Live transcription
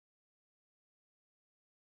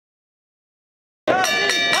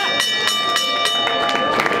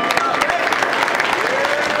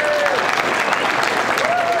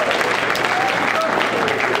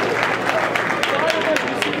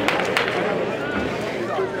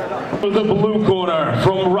For the blue corner,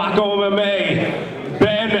 from Rocco MMA,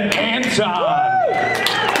 Ben Anton.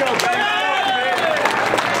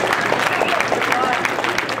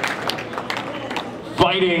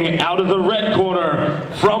 Fighting out of the red corner,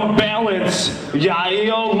 from Balance,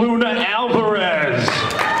 Yael Alvarez.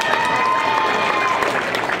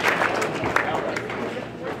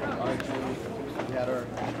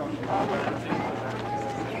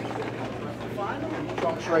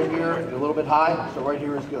 Trunks right here, a little bit high, so right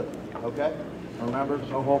here is good, okay? Remember,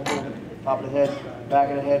 no hold pull, top of the head, back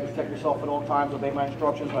of the head, protect yourself at all times, obey my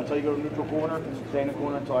instructions. When I tell you to go to neutral corner, stay in the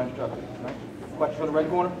corner until I instruct you, right? Question from the red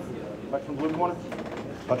corner, question from the blue corner,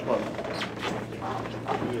 touch close.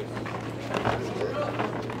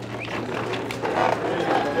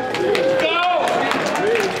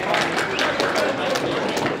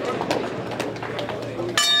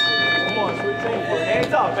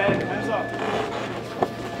 Hands up, Ben. Hands up.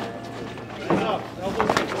 Hands up.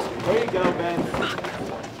 There you go, Ben.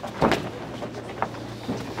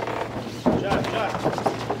 Jack.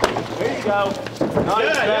 There you go.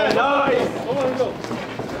 Nice, Ben. Nice. Come on, go.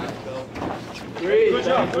 Breathe. Good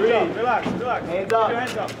job. Relax. Hands up. Keep your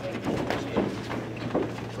hands up.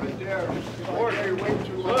 Right there. You're way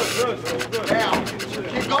too low. Good. Now,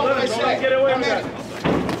 keep going, I say. Don't get away with that.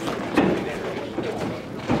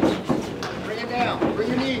 Down. Bring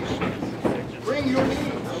your knees. Bring your knees.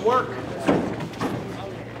 And work.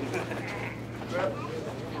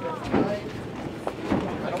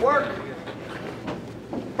 Gotta work.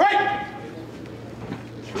 Break!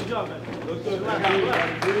 Good job, man. Look good. Relax.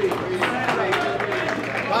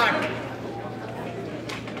 Time.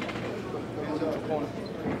 Hands up, corner.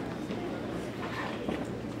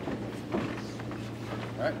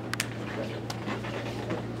 All right.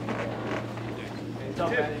 Hands up,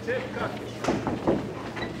 man. Tip, cut.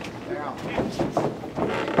 Now.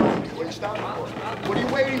 What are you stopping for? What are you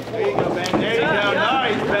waiting for? There you go, Ben. There you go.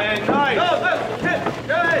 Nice, Ben. Nice. Go, hit.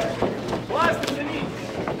 Go ahead. Blast him in the knee.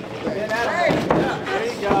 Hey. There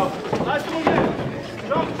you go. Blast him again.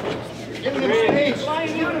 Jump. Give him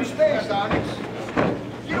space. Give him space, Onyx.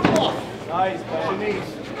 Get him off. Nice, Ben. Your knees.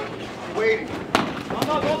 Waiting. No,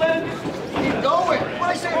 don't let him. Keep going. What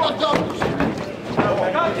I say about doubles?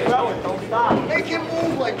 Don't stop. Make him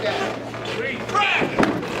move like that.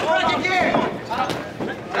 Crack again.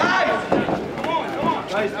 Nice. Come on.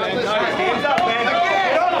 Nice, Ben. Nice. Hands up, Ben. Again.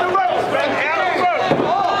 Get off the ropes, Ben. Out the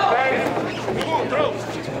ropes. Ben. Come on, throw.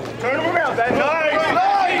 Turn him around, Ben. Nice.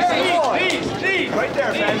 Knees. Right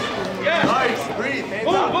there, Ben. Yeah. Nice. Breathe. Hands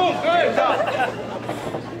up. Boom. Good.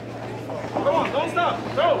 Come on, don't stop.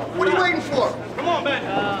 Throw. What are you waiting for? Come on, Ben.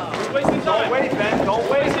 You're wasting time. Don't wait, Ben. Don't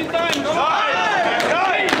waste his time. Come on.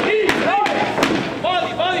 Nice. Knees.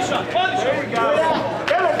 Body shot. There you go.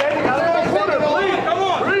 Get it, Ben. You got to go corner. Breathe. Come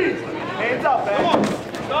on. Breathe. Hands up, Ben. Come on.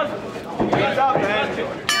 Start. Hands up, Ben.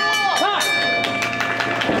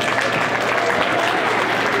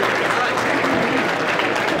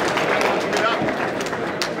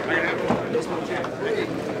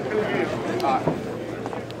 Time.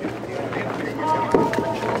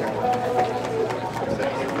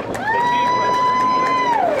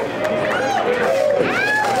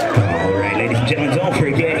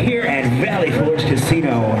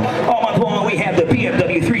 Casino. All month long, we have the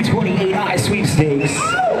BMW 328i sweepstakes.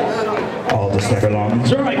 All December long.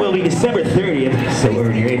 Drawing will be December 30th, so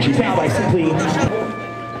earn your entries now by simply...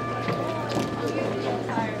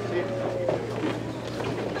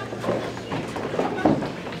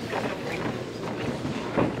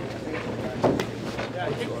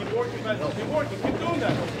 Keep working. Keep doing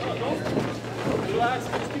that. No, don't relax.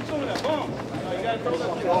 Just keep doing that. Boom. You gotta throw that.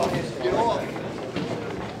 Get off.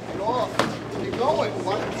 Keep going.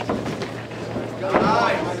 What?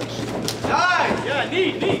 Nice. Yeah,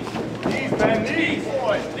 knees. Knees, Ben. Knees.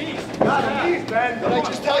 Boys. Knees. Got him. Knees, Ben. What did I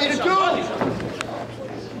just tell you to do?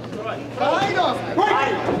 Behind him.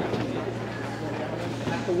 Right.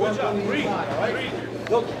 Good job. Breathe.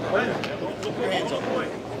 Look. Hands up.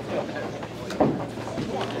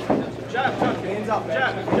 Jab. Hands up, man.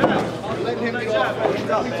 Jab. Letting him get off every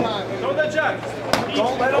time. Throw that jab.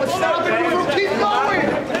 Don't let him stop it. Keep going.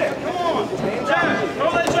 Come on. Jab.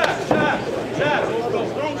 Throw that jab. Jab.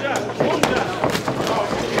 Strong jab.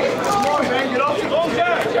 Come on, man. Get off. Strong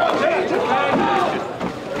jab.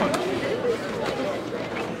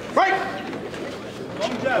 Right.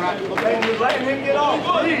 Strong jab. Okay, you're letting him get off.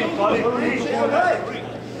 Breathe, buddy. Breathe.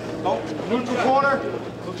 Don't. Neutral corner.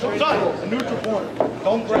 A neutral corner.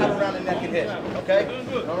 Don't grab around the neck and hit. Okay?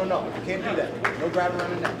 No. You can't do that. No grab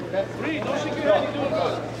around the neck. Okay? Breathe. Don't shake your head. You're doing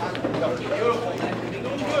good. Beautiful. You're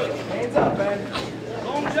doing good. Hands up, man.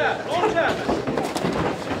 Long jab.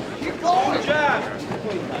 Keep going. Jab.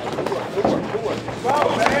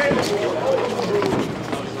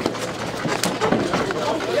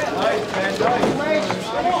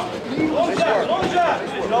 Long jab, long jab.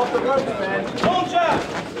 Long jab.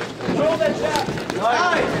 Throw that jab.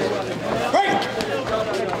 Nice. Great.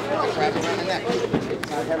 Grab around the neck.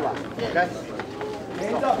 Side headlock. Okay?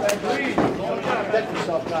 Hands up, man. Breathe. Protect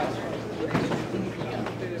yourself, guys.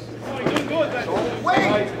 Oh, you're doing good, man. Wait.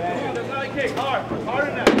 Nice, man. Come on, that's not a kick. Hard.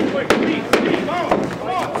 Harder than that. Quick. Speed. Speed. Come on. Come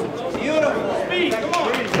on. Beautiful. Speed. Come on.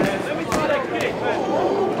 Breathe, man. Let me see that kick, man.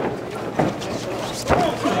 Come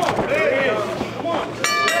on. Come on. There it is. Come on.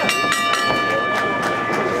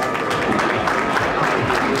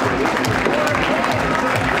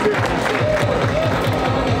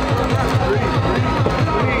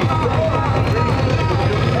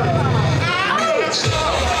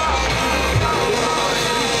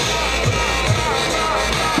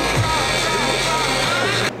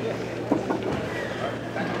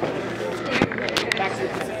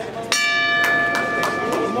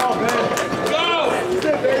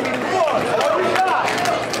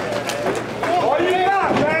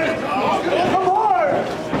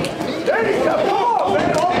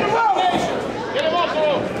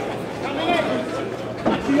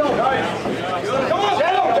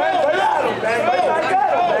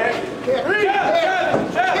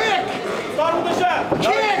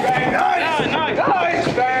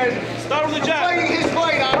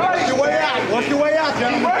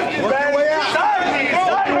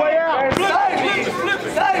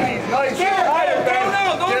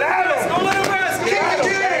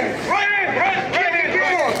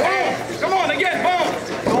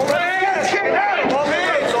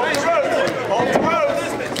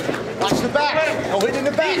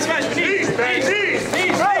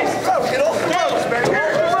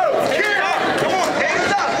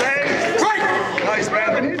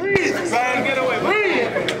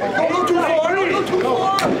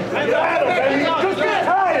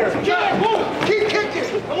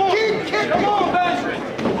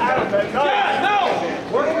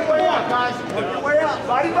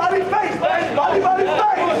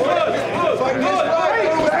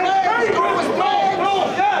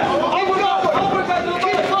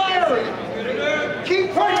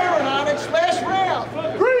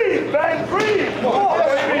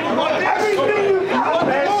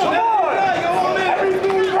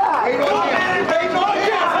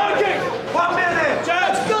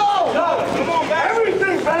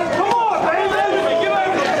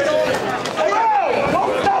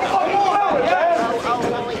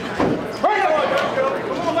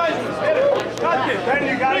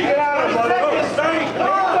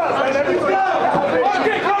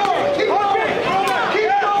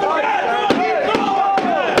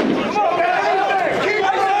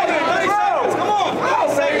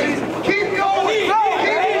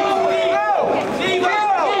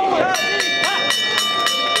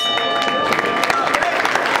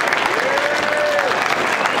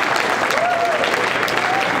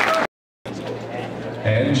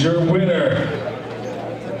 And your winner,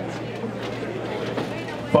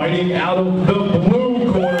 fighting out of the blue